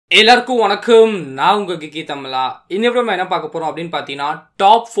எல்லாருக்கும் வணக்கம். நான் உங்க Geekytamizha. இன்னைக்கு நம்ம என்ன பார்க்க போறோம் அப்படின்னு பார்த்தீங்கன்னா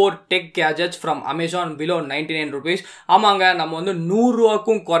top 4 tech gadgets from Amazon below 99 rupees. ஆமாங்க, நம்ம வந்து 100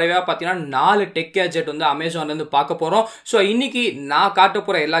 ரூபாய்க்கும் குறைவா பார்த்தீங்கன்னா 4 டெக் கேஜெட் வந்து அமேசான்ல இருந்து பார்க்க போறோம். ஸோ இன்னைக்கு நான் காட்ட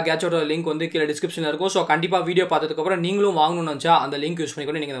போற எல்லா கேஜெட்டோட லிங்க் வந்து கீழே டிஸ்கிரிப்ஷன்ல இருக்கும். ஸோ கண்டிப்பா வீடியோ பார்த்ததுக்கு அப்புறம் நீங்களும் வாங்கணும்னு நினைச்சா அந்த லிங்க் யூஸ் பண்ணி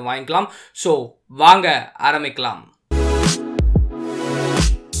கூட நீங்க வாங்கிக்கலாம். ஸோ வாங்க ஆரம்பிக்கலாம்.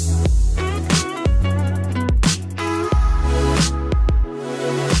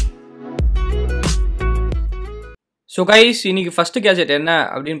 ஸோ கைஸ், இன்னைக்கு ஃபர்ஸ்ட் கேஜெட் என்ன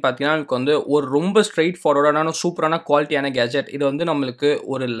அப்படின்னு பார்த்தீங்கன்னா, எனக்கு வந்து ஒரு ரொம்ப ஸ்ட்ரைட் ஃபார்வர்டான சூப்பரான குவாலிட்டியான கேஜெட். இது வந்து நம்மளுக்கு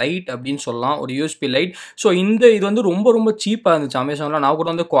ஒரு லைட் அப்படின்னு சொல்லலாம், ஒரு யூஎஸ்பி லைட். ஸோ இது வந்து ரொம்ப சீப்பாக இருந்துச்சு அமேசானில். நான் கூட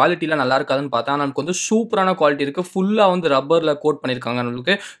வந்து குவாலிட்டிலாம் நல்லா இருக்காதுன்னு பார்த்தேன். நமக்கு வந்து சூப்பரான குவாலிட்டி இருக்குது. ஃபுல்லாக வந்து ரப்பரில் கோட் பண்ணியிருக்காங்க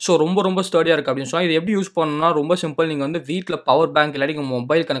நம்மளுக்கு. ஸோ ரொம்ப ஸ்டடியாக இருக்குது அப்படின்னு சொல்லலாம். இது எப்படி யூஸ் பண்ணணும்னா ரொம்ப சிம்பிள். நீங்கள் வந்து வீட்டில் பவர் பேங்க் இல்லாட்டி நீங்கள்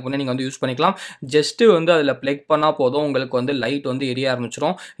மொபைல் கனெக்ட் பண்ணி நீங்கள் வந்து யூஸ் பண்ணிக்கலாம். ஜஸ்ட்டு வந்து அதில் ப்ளக் பண்ணால் போதும், உங்களுக்கு வந்து லைட் வந்து எரிய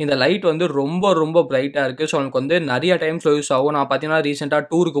ஆரம்பிச்சிடும். இந்த லைட் வந்து ரொம்ப பிரைட்டாக இருக்குது. ஸோ எனக்கு வந்து நிறைய டைம்ஸில் யூஸ் ஆகும். நான் பார்த்தீங்கன்னா ரீசெண்டாக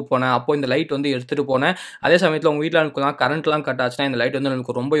டூருக்கு போனேன். அப்போ இந்த லைட் வந்து எடுத்துகிட்டு போனேன். அதே சமயத்தில் உங்கள் வீட்டில் எனக்கு கரண்ட்லாம் கட் ஆச்சுன்னா இந்த லைட் வந்து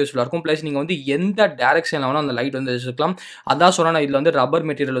எனக்கு ரொம்ப யூஸ்ஃபுல்லாக இருக்கும். ப்ளஸ் நீங்கள் வந்து எந்த டேரக்ஷனில் வேணால் அந்த லைட் வந்து வச்சுக்கலாம். அதான் சொன்னால் நான் இதில் வந்து ரப்பர்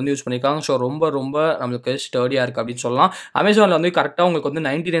மெட்டீரியல் வந்து யூஸ் பண்ணியிருக்காங்க. ஸோ ரொம்ப நம்மளுக்கு ஸ்டடியாக இருக்குது அப்படின்னு சொல்லலாம். அமேசானில் வந்து கரெக்டாக உங்களுக்கு வந்து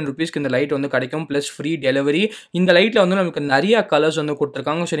 99 rupeesக்கு இந்த லைட் வந்து கிடைக்கும். Plus free delivery. இந்த லைட்டில் வந்து நமக்கு நிறைய கலர்ஸ் வந்து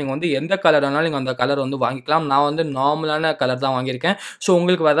கொடுத்துருக்காங்க. ஸோ நீங்கள் வந்து எந்த கலர் வேணாலும் நீங்கள் அந்த கலர் வந்து வாங்கிக்கலாம். நான் வந்து நார்மலான கலர் தான் வாங்கியிருக்கேன். ஸோ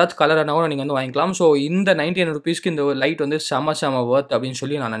உங்களுக்கு ஏதாச்சும் கலர் வேணா கூட நீங்கள் வந்து வாங்கிக்கலாம். ஸோ இந்த 99 rupeesக்கு இந்த லைட் வந்து செம வொர்த் அப்படின்னு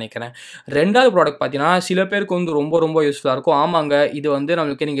சொல்லி நான் நினைக்கிறேன். ரெண்டாவது ப்ராடக்ட் பார்த்தீங்கன்னா சில பேருக்கு வந்து ரொம்ப யூஸ்ஃபுல்லாக இருக்கும். ஆமாங்க, இது வந்து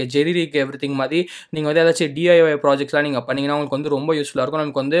நம்மளுக்கு நீங்கள் ஜெரிரிக் எவ்ரிதிங் மாதிரி நீங்கள் வந்து ஏதாச்சும் டிஐஒய் ப்ராஜெக்ட்ஸ்லாம் நீங்கள் பண்ணிங்கன்னா உங்களுக்கு வந்து ரொம்ப யூஸ்ஃபுல்லாக இருக்கும்.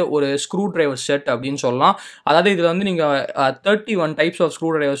 நமக்கு வந்து ஒரு ஸ்க்ரூ டிரைவர் செட் அப்படின்னு சொல்லலாம். அதாவது இதில் வந்து நீங்கள் 31 டைப்ஸ் ஆஃப்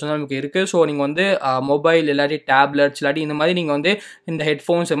ஸ்க்ரூ டிரைவர்ஸ் வந்து நமக்கு இருக்குது. ஸோ நீங்கள் வந்து மொபைல் இல்லாட்டி டேப்லெட்ஸ் இல்லாட்டி இந்த மாதிரி நீங்கள் வந்து இந்த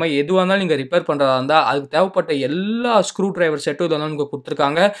ஹெட்ஃபோன்ஸ் இந்த மாதிரி எதுவாக இருந்தாலும் நீங்கள் ரிப்பேர் பண்ணுறதா இருந்தால் அதுக்கு தேவைப்பட்ட எல்லா ஸ்க்ரூ டிரைவர் செட்டும் இதில் வந்து நமக்கு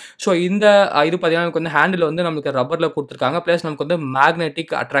கொடுத்துருக்காங்க. ஸோ இது பார்த்தீங்கன்னா நமக்கு வந்து ஹேண்டில் வந்து நமக்கு ரப்பரில் கொடுத்துருக்காங்க. ப்ளஸ் நமக்கு வந்து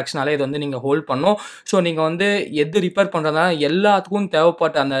மேக்னெட்டிக் அட்ராக்ஷனால இது வந்து நீங்கள் ஹோல்ட் பண்ணும். ஸோ நீங்கள் வந்து எது ரிப்பேர் பண்ணுறதுனா எல்லாத்துக்கும்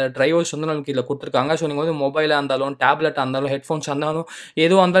தேவைப்பட்ட அந்த டிரைவர்ஸ் வந்து நமக்கு இதில் கொடுத்துருக்காங்க. ஸோ நீங்கள் வந்து மொபைலாக இருந்தாலும் டேப்லெட்டாக இருந்தாலும் ஹெட்ஃபோன்ஸ் இருந்தாலும்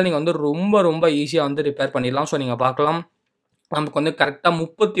எதுவாக இருந்தாலும் நீங்கள் வந்து ரொம்ப ஈஸியாக வந்து ரிப்பேர் பண்ணிடலாம். ஸோ நீங்கள் பார்க்கலாம், நமக்கு வந்து கரெக்டாக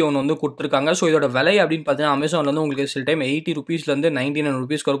 31 வந்து கொடுத்துருக்காங்க. ஸோ இதோட விலை அப்படின்னு பார்த்தீங்கன்னா அமேசானில் வந்து உங்களுக்கு சில டைம் 80 rupeesலேருந்து 99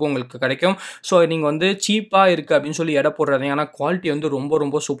 rupees வரைக்கும் உங்களுக்கு கிடைக்கும். ஸோ நீங்கள் வந்து சீப்பாக இருக்குது அப்படின்னு சொல்லி எடை போடுறது. ஆனால் குவாலிட்டி வந்து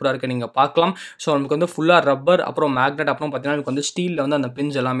ரொம்ப சூப்பராக இருக்குது, நீங்கள் பார்க்கலாம். ஸோ நமக்கு வந்து ஃபுல்லாக ரப்பர், அப்புறம் மேக்னெட், அப்புறம் பார்த்தீங்கன்னா நமக்கு வந்து ஸ்டீலில் வந்து அந்த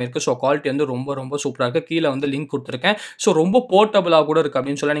பின்ஸ் எல்லாமே இருக்குது. ஸோ குவாலிட்டி வந்து ரொம்ப சூப்பராக இருக்குது. கீழே வந்து லிங்க் கொடுத்துருக்கேன். ஸோ ரொம்ப போர்ட்டபுளாக கூட இருக்குது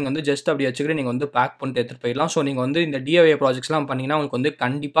அப்படின்னு சொல்லி நீங்கள் வந்து ஜஸ்ட் அப்படி வச்சுக்கிட்டு நீங்கள் வந்து பேக் பண்ணிட்டு எடுத்துகிட்டு போயிடலாம். ஸோ நீங்கள் வந்து இந்த டிஐஒய் ப்ராஜெக்ட்ஸ்லாம் பண்ணிங்கன்னா உங்களுக்கு வந்து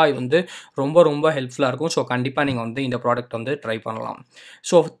கண்டிப்பாக இது வந்து ரொம்ப ஹெல்ப்ஃபுல்லாக இருக்கும். ஸோ கண்டிப்பாக நீங்கள் வந்து இந்த ப்ராடக்ட் வந்து ட்ரை பண்ணலாம்.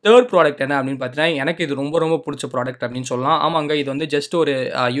 ஸோ தேர்ட் ப்ராடக்ட் என்ன அப்படின்னு பார்த்தீங்கன்னா, எனக்கு இது ரொம்ப பிடிச்ச ப்ராடக்ட் அப்படின்னு சொல்லலாம். ஆமாங்க, இது வந்து ஜஸ்ட் ஒரு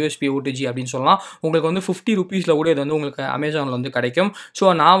யூஎஸ்பி ஓடிஜி அப்படின்னு சொல்லலாம். உங்களுக்கு வந்து 50 rupeesல கூட இது வந்து உங்களுக்கு அமேசானில் வந்து கிடைக்கும்.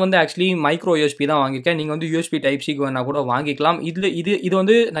 ஸோ நான் வந்து ஆக்சுவலி மைக்ரோ யூஎஸ்பி தான் வாங்கியிருக்கேன். நீங்கள் வந்து யூஎஸ்பி டைப் சிக்கு வேணா கூட வாங்கிக்கலாம். இது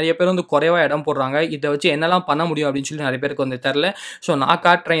வந்து நிறைய பேர் வந்து குறைவாக இடம் போடுறாங்க. இதை வச்சு என்னெல்லாம் பண்ண முடியும் அப்படின்னு சொல்லி நிறைய பேருக்கு வந்து தெரில. ஸோ நான்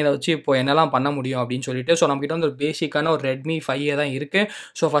காட்டுறேன் இதை வச்சு இப்போ என்னெல்லாம் பண்ண முடியும் அப்படின்னு சொல்லிட்டு. ஸோ நம்மகிட்ட வந்து ஒரு பேசிக்கான ஒரு ரெட்மி 5A தான் இருக்குது.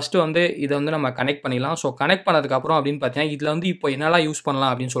 ஸோ ஃபஸ்ட்டு வந்து இதை வந்து நம்ம கனெக்ட் பண்ணிடலாம். ஸோ கனெக்ட் பண்ணதுக்கப்புறம் அப்படின்னு பார்த்தீங்கன்னா இதில் வந்து இப்போ என்னெல்லாம் யூஸ் பண்ணலாம்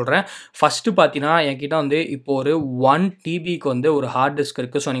அப்படின்னு சொல்கிறேன். ஃபஸ்ட்டு பார்த்தீங்கன்னா என்கிட்ட வந்து இப்போ ஒரு 1 TBக்கு வந்து ஒரு ஹார்ட் டிஸ்க்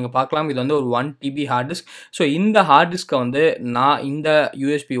இருக்குது. ஸோ நீங்கள் பார்க்கலாம், இது வந்து ஒரு 1 TB ஹார்ட் டிஸ்க். ஸோ இந்த ஹார்ட் டிஸ்க்கை வந்து நான் இந்த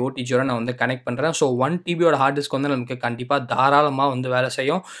யூஎஸ்பி ஓடிஜியோட நான் வந்து கனெக்ட் பண்ணுறேன். ஸோ 1 TBயோட ஹார்ட் டிஸ்க் வந்து நமக்கு கண்டிப்பாக தாராளமாக வந்து வேலை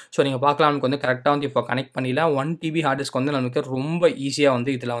செய்யும். ஸோ நீங்கள் பார்க்கலாம், நமக்கு வந்து கரெக்டாக வந்து இப்போ கனெக்ட் பண்ணிடல. 1 TB ஹார்ட் டிஸ்க் வந்து நமக்கு ரொம்ப ஈஸியாக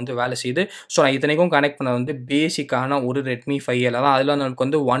வந்து இதில் வந்து வேலை செய்யுது. ஸோ நான் இத்தனைக்கும் கனெக்ட் பண்ண வந்து பேசிக்கான ஒரு ரெட்மி 5A தான். அதில் வந்து நமக்கு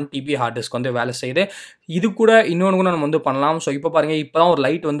வந்து 1 TB ஹார்ட் டிஸ்க் வந்து வேலை செய்யுது. இது கூட இன்னொன்று கூட நம்ம வந்து பண்ணலாம். ஸோ இப்போ பாருங்கள், இப்போ தான் ஒரு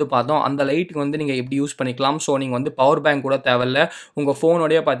லைட் வந்து பார்த்தோம். அந்த லைட்டுக்கு வந்து நீங்கள் எப்படி யூஸ் பண்ணிக்கலாம். ஸோ நீங்கள் வந்து பவர் பேங்க் கூட தேவையில்ல. உங்கள்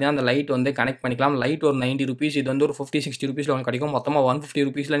ஃபோனோடய பார்த்தீங்கன்னா அந்த லைட் வந்து கனெக்ட் பண்ணிக்கலாம். லைட் ஒரு 90 rupees, இது வந்து ஒரு 50-60 rupeesல உங்களுக்கு கிடைக்கும். மொத்தமாக 150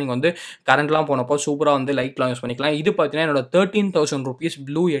 rupeesல நீங்கள் வந்து கரண்ட்லாம் போனப்போ சூப்பராக வந்து லைட்லாம் யூஸ் பண்ணிக்கலாம். இது பார்த்தீங்கன்னா என்னோட 13,000 rupees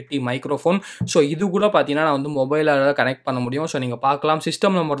ப்ளூ 80 மைக்ரோஃபோன். ஸோ இது கூட பார்த்தீங்கன்னா நான் வந்து மொபைலால் கனெக்ட் பண்ண முடியும். ஸோ நீங்கள் பார்க்கலாம்,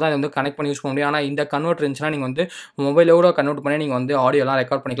 சிஸ்டம் நம்பர் தான் இது வந்து கனெக்ட் பண்ணி யூஸ் பண்ண முடியும். ஆனால் இந்த கன்வெர்ட் இருந்துச்சுன்னா நீங்கள் வந்து மொபைலோட கன்வெர்ட் பண்ணி நீங்கள் வந்து ஆடியோலாம்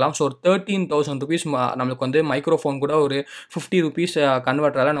ரெக்கார்ட் பண்ணிக்கலாம். ஸோ 13,000 rupees நம்மளுக்கு வந்து மைக்ரோஃபோன் கூட ஒரு 50 rupees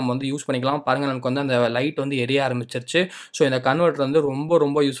கன்வெர்ட்டரால் நம்ம வந்து யூஸ் பண்ணிக்கலாம். பாருங்கள், நமக்கு வந்து அந்த லைட் வந்து எரிய ஆரம்பிச்சிருச்சு. ஸோ இந்த கன்வெர்ட்டர் வந்து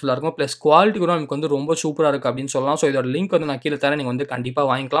ரொம்ப யூஸ்ஃபுல்லாக இருக்கும். ப்ளஸ் குவாலிட்டி கூட நமக்கு வந்து ரொம்ப சூப்பராக இருக்குது அப்படின்னு சொல்லலாம். ஸோ இதோட லிங்க் வந்து நான் கீழே தரேன், நீங்கள் வந்து கண்டிப்பாக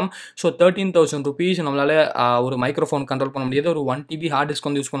வாங்கிக்கலாம். ஸோ 13,000 rupees நம்மளால் ஒரு மைக்ரோஃபோன் கண்ட்ரோல் பண்ண முடியாது. ஒரு 1 TB ஹார்ட் டிஸ்க்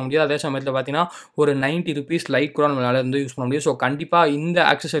வந்து யூஸ் பண்ண முடியாது. அதே சமயத்தில் பார்த்தீங்கன்னா ஒரு 90 rupees லைட் கூட நம்மளால் வந்து யூஸ் பண்ண முடியும். ஸோ கண்டிப்பாக இந்த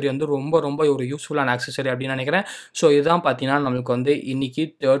ஆக்சசரி வந்து ரொம்ப ஒரு யூஸ்ஃபுல்லான ஆக்சசரி அப்படின்னு நினைக்கிறேன். ஸோ இதுதான் பார்த்தீங்கன்னா நம்மளுக்கு வந்து இன்னைக்கு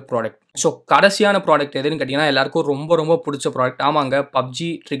தேர்ட் ப்ராடக்ட். ஸோ கடைசியான ப்ராடக்ட் எதுன்னு கேட்டிங்கன்னா, எல்லாருக்கும் ரொம்ப ரொம்ப புடிச்ச ப்ராடக்ட். ஆமாங்க, PUBG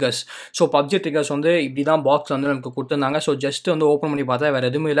triggers. So PUBG triggers வந்து இப்படி தான் பாக்ஸ் வந்து நமக்கு குடுத்துருந்தாங்க. ஸோ ஜஸ்ட் வந்து ஓப்பன் பண்ணி பார்த்தா வேற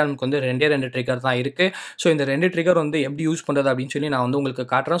எதுவுமே இல்ல. நமக்கு வந்து 2 ட்ரிகர் தான் இருக்கு. ஸோ இந்த 2 ட்ரிகர் வந்து எப்படி யூஸ் பண்றது அப்படின்னு சொல்லி நான் வந்து உங்களுக்கு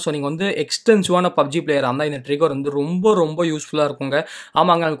காட்டுறேன். ஸோ நீங்க வந்து எக்ஸ்டென்சிவான PUBG பிளேயரா இருந்தா இந்த ட்ரிகர் வந்து ரொம்ப ரொம்ப யூஸ்ஃபுல்லா இருக்குங்க.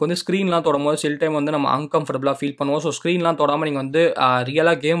 ஆமாங்க, நமக்கு வந்து ஸ்க்ரீன்லாம் தொடும்போது சில டைம் வந்து நம்ம அன்கம்ஃபர்டபுளா ஃபீல் பண்ணுவோம். ஸோ ஸ்க்ரீன்லாம் தொடாம நீங்க வந்து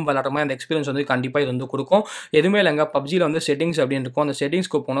ரியலா கேம் விளையாடுற மாரி அந்த எக்ஸ்பீரியன்ஸ் வந்து கண்டிப்பா இது வந்து குடுக்கும். எதுவுமே இல்லங்க, PUBGல வந்து செட்டிங்ஸ் அப்படின்னு இருக்கும். அந்த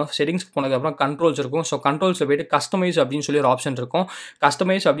செட்டிங்ஸ்க்கு போணும். செட்டிங்ஸ்க்கு போனதுக்கப்புறம் கண்ட்ரோல்ஸ் இருக்கும். ஸோ கண்ட்ரோல்ஸ்ல போயிட்டு கஸ்டமைஸ் அப்படின்னு சொல்லி ஒரு ஆப்ஷன் இருக்கும்.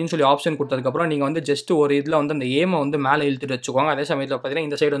 கஸ்டமைஸ் அப்படின்னு சொல்லி ஆப்ஷன் குடுத்ததுக்கப்புறம் நீங்க வந்து ஜஸ்ட் ஒரு இதுல வந்து அந்த ஏம வந்து மேல இழுத்துட்டு வச்சுக்கோங்க. அதே சமயத்துல பார்த்தீங்கன்னா,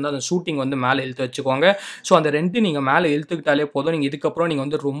 இந்த சைடு வந்து அந்த ஷூட்டிங் வந்து மேல இழுத்து வச்சுக்கோங்க. ஸோ அந்த 2 நீங்க மேல இழுத்துக்கிட்டாலே போதும். நீங்க இதுக்கப்புறம் நீங்க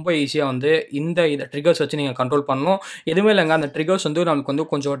வந்து ரொம்ப ஈஸியா வந்து இந்த ட்ரிகர்ஸ் வச்சு நீங்க கண்ட்ரோல் பண்ணணும். எதுவுமே இல்லங்க, அந்த ட்ரிகர்ஸ் வந்து நமக்கு வந்து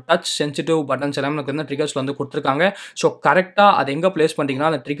கொஞ்சம் டச் சென்சிட்டிவ் பட்டன்ஸ் எல்லாமே நமக்கு வந்து ட்ரிகர்ஸ்ல வந்து குடுத்துருக்காங்க. ஸோ கரெக்ட்டா அது எங்க பிளேஸ்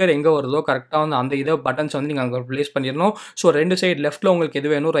பண்றீங்கன்னா, அந்த ட்ரிகர் எங்க வருதோ கரெக்ட்டா வந்து அந்த பட்டன்ஸ் வந்து நீங்க அங்க பிளேஸ் பண்ணிறணும். ஸோ 2 சைடு லெஃப்ட்ல உங்களுக்கு எது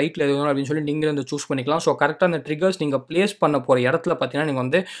வேணும், ரைட்ல எது வேணும் அப்படின்னு சொல்லி நீங்களே வந்து சூஸ் பண்ணிக்கலாம். ஸோ கரெக்ட்டா அந்த ட்ரிகர்ஸ் நீங்க பிளேஸ் பண்ண போற இடத்துல பார்த்தீங்கன்னா, நீங்க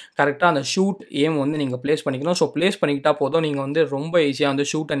வந்து கரெக்ட்டா அந்த ஷூட், ஏம் வந்து நீங்க பிளேஸ் பண்ணிக்கணும். ஸோ பிளேஸ் பண்ணிக்கிட்டா போதும். நீங்க வந்து ரொம்ப ஈஸியா வந்து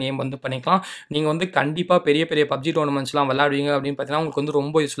ஷூட் அண்ட் ஏம் வந்து பண்ணிக்கலாம். நீங்க வந்து கண்டிப்பா பெரிய பெரிய PUBG டோர்னமெண்ட்ஸ்லாம் விளையாடுவீங்க அப்படின்னு பார்த்தீங்கன்னா, உங்களுக்கு வந்து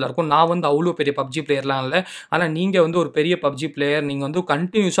ரொம்ப யூஸ்ஃபுல்லா இருக்கும். நான் வந்து அவ்வளோ பெரிய PUBG பிளேயர்லாம் இல்ல. ஆனா நீங்க வந்து ஒரு பெரிய PUBG பிளேயர். நீங்க வந்து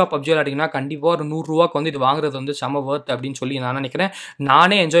கன்டினியூஸா PUBG விளையாடிங்கன்னா, கண்டிப்பா ஒரு ரூ. 100க்கு வந்து இது வாங்குறது வந்து செம வொர்த் அப்படின்னு சொல்லி நான் நினைக்கிறேன்.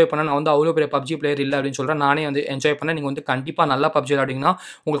 நானே என்ஜாய் பண்ணேன். நான் வந்து அவ்வளோ பெரிய PUBG பிளேயர் இல்ல அப்படின்னு சொல்றேன். நானே வந்து என்ஜாய் பண்ணேன். நீங்க வந்து கண்டிப்பா நல்லா PUBG விளையாடிங்கன்னா,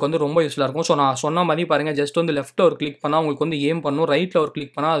 உங்களுக்கு வந்து ரொம்ப யூஸ்ஃபுல்லா இருக்கும். ஸோ நான் சொன்ன மாரி பாருங்க, ஜஸ்ட் வந்து லெஃப்ட்ல ஒரு கிளிக் பண்ணா உங்களுக்கு வந்து ஏம் பண்ணும். ரைட்ல ஒரு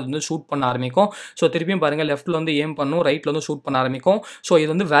கிளிக் பண்ணா அது வந்து ஷூட் பண்ண ஆரம்பிக்கும். ஸோ திருப்பியும் பாருங்க, லெஃப்ட்ல வந்து ஏம் பண்ணும். ரைட்ல வந்து ஷூட் பண்ண ஆரம்பிக்கும். ஸோ இது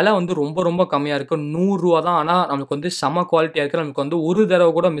வந்து விலை வந்து ரொம்ப ரொம்ப கம்மியா இருக்கு. ரூ. 100 தான். ஆனா நமக்கு வந்து செம குவாலிட்டியா இருக்கு. நமக்கு வந்து ஒரு தடவ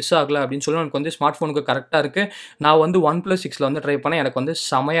கூட மிஸ் ஆகல அப்படின்னு சொல்லி நமக்கு வந்து ஸ்மார்ட் ஃபோனுக்கு கரெக்ட்டா இருக்கு. நான் வந்து OnePlus 6ல வந்து ட்ரை பண்ணேன். எனக்கு வந்து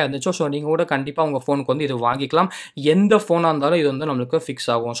செமையா இருந்துச்சு. ஸோ நீங்க கூட கண்டிப்பா உங்க ஃபோனுக்கு வந்து இது வாங்கிக்கலாம். எந்த ஃபோனா இருந்தாலும் இது வந்து நம்மளுக்கு ஃபிக்ஸ்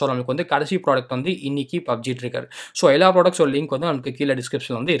ஆகும். ஸோ நமக்கு வந்து கடைசி ப்ராடக்ட் வந்து இன்னைக்கு PUBG ட்ரிகர். ஸோ எல்லா ப்ராடக்ட்ஸோட லிங்க் வந்து நமக்கு கீழ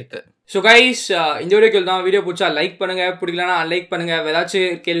டிஸ்கிரிப்ஷன்ல வந்து இருக்கு. ஸோ கைஸ், இந்த வீடியோக்கு தான். வீடியோ பிடிச்சா லைக் பண்ணுங்க, பிடிக்கலனா அன்லைக் பண்ணுங்க.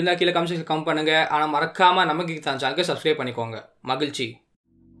 ஏதாச்சும் கேள்வி இருந்தா கீழ கமெண்ட் செக்ஷன்ல கமெண்ட் பண்ணுங்க. ஆனா மறக்காம நம்ம Geekytamizha சேனலுக்கு சப்ஸ்கிரைப் பண்ணிக்கோங்க. மகிழ்ச்சி.